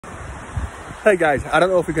Hey guys, I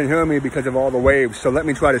don't know if you can hear me because of all the waves, so let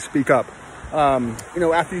me try to speak up.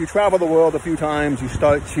 After you travel the world a few times, you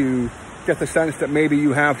start to get the sense that maybe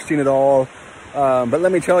you have seen it all. But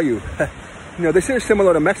let me tell you, this is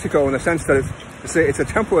similar to Mexico in the sense that it's a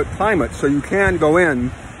temperate climate, so you can go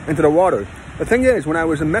into the water. The thing is, when I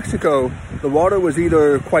was in Mexico, the water was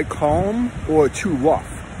either quite calm or too rough.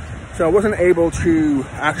 So I wasn't able to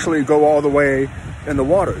actually go all the way in the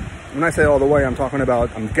water. When I say all the way,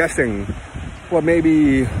 I'm guessing, well,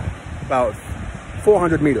 maybe about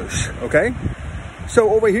 400 meters, okay? So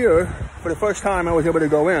over here, for the first time, I was able to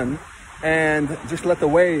go in and just let the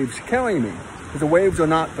waves carry me. Because the waves they're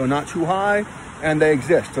not too high, and they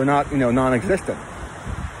exist. They're not, non-existent.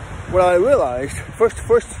 What I realized, first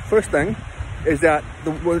thing, is that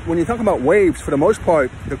when you talk about waves, for the most part,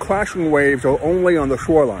 the crashing waves are only on the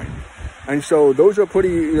shoreline. And so those are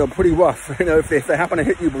pretty rough. If they happen to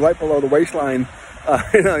hit you right below the waistline,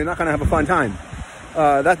 you're not going to have a fun time.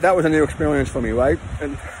 That was a new experience for me, right?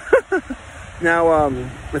 And now,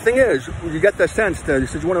 the thing is, you get the sense that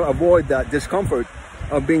you want to avoid that discomfort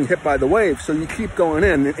of being hit by the waves, so you keep going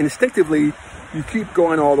in. Instinctively, you keep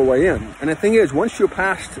going all the way in. And the thing is, once you're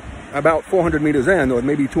past about 400 meters in, or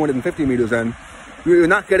maybe 250 meters in, you're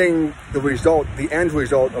not getting the end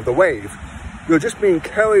result of the wave. You're just being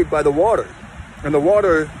carried by the water. And the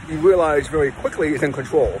water, you realize very quickly, is in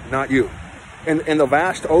control, not you. In the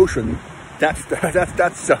vast ocean, that's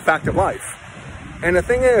a fact of life. And the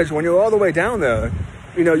thing is, when you're all the way down there,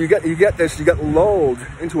 you get lulled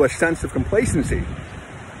into a sense of complacency.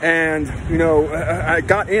 And, I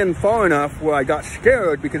got in far enough where I got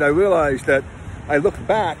scared because I realized that I looked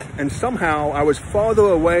back and somehow I was farther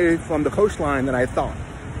away from the coastline than I thought.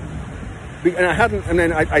 And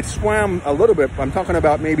then I swam a little bit. I'm talking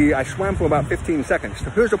about maybe I swam for about 15 seconds.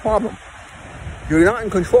 So here's the problem. You're not in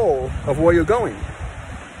control of where you're going.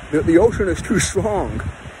 The ocean is too strong.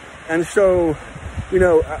 And so,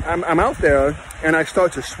 I'm out there and I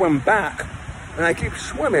start to swim back, and I keep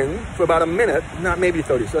swimming for about a minute, not maybe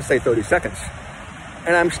 30, let's say 30 seconds.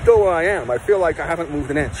 And I'm still where I am. I feel like I haven't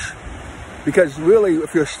moved an inch. Because really,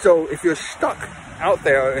 if you're stuck out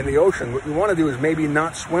there in the ocean, what you want to do is maybe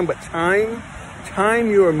not swim, but time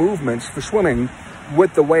your movements for swimming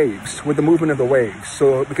with the waves, with the movement of the waves.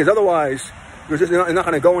 So, because otherwise, you're not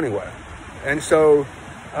going to go anywhere. And so,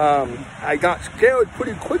 I got scared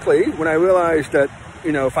pretty quickly when I realized that,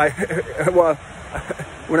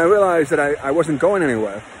 when I realized that I wasn't going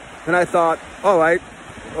anywhere. Then I thought, all right,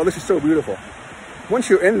 well, this is so beautiful. Once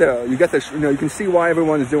you're in there, you get this, you can see why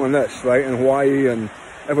everyone's doing this, right? In Hawaii and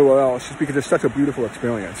everywhere else, just because it's such a beautiful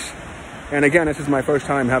experience. And again, this is my first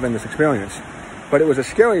time having this experience. But it was a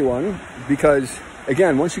scary one because,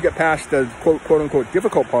 again, once you get past the quote unquote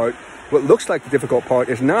difficult part, what looks like the difficult part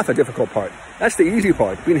is not the difficult part. That's the easy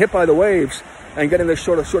part. Being hit by the waves and getting this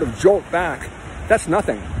sort of jolt back, that's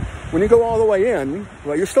nothing. When you go all the way in,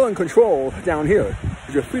 well, you're still in control down here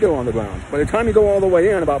because your feet are on the ground. By the time you go all the way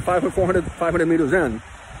in, about 500 meters in,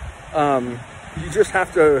 you just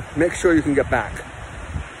have to make sure you can get back.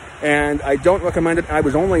 And I don't recommend it. I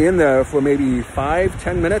was only in there for maybe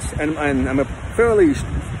 5-10 minutes, and I'm a fairly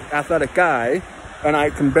athletic guy, and I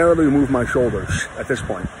can barely move my shoulders at this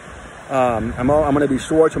point. I'm going to be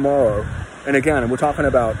sore tomorrow. And again, we're talking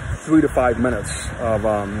about 3 to 5 minutes of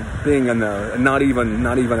being in there, and not even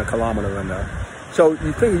a kilometer in there. So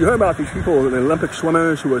you hear about these people, the Olympic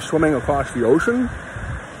swimmers who are swimming across the ocean,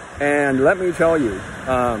 and let me tell you,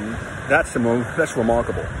 that's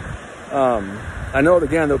remarkable. I know,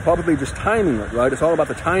 again, they're probably just timing it, right? It's all about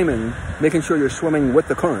the timing, making sure you're swimming with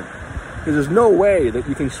the current. Because there's no way that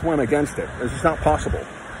you can swim against it. It's just not possible.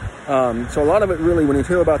 So a lot of it really, when you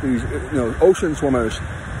hear about these, ocean swimmers,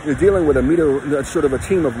 you're dealing with sort of a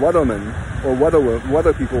team of weathermen or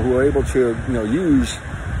weather people who are able to, use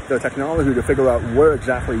the technology to figure out where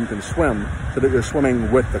exactly you can swim so that you're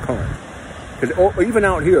swimming with the current. Because even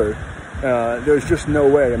out here, there's just no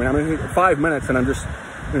way. I mean, I'm in 5 minutes and I'm just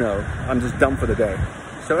done for the day.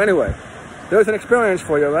 So anyway, there's an experience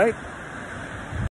for you, right?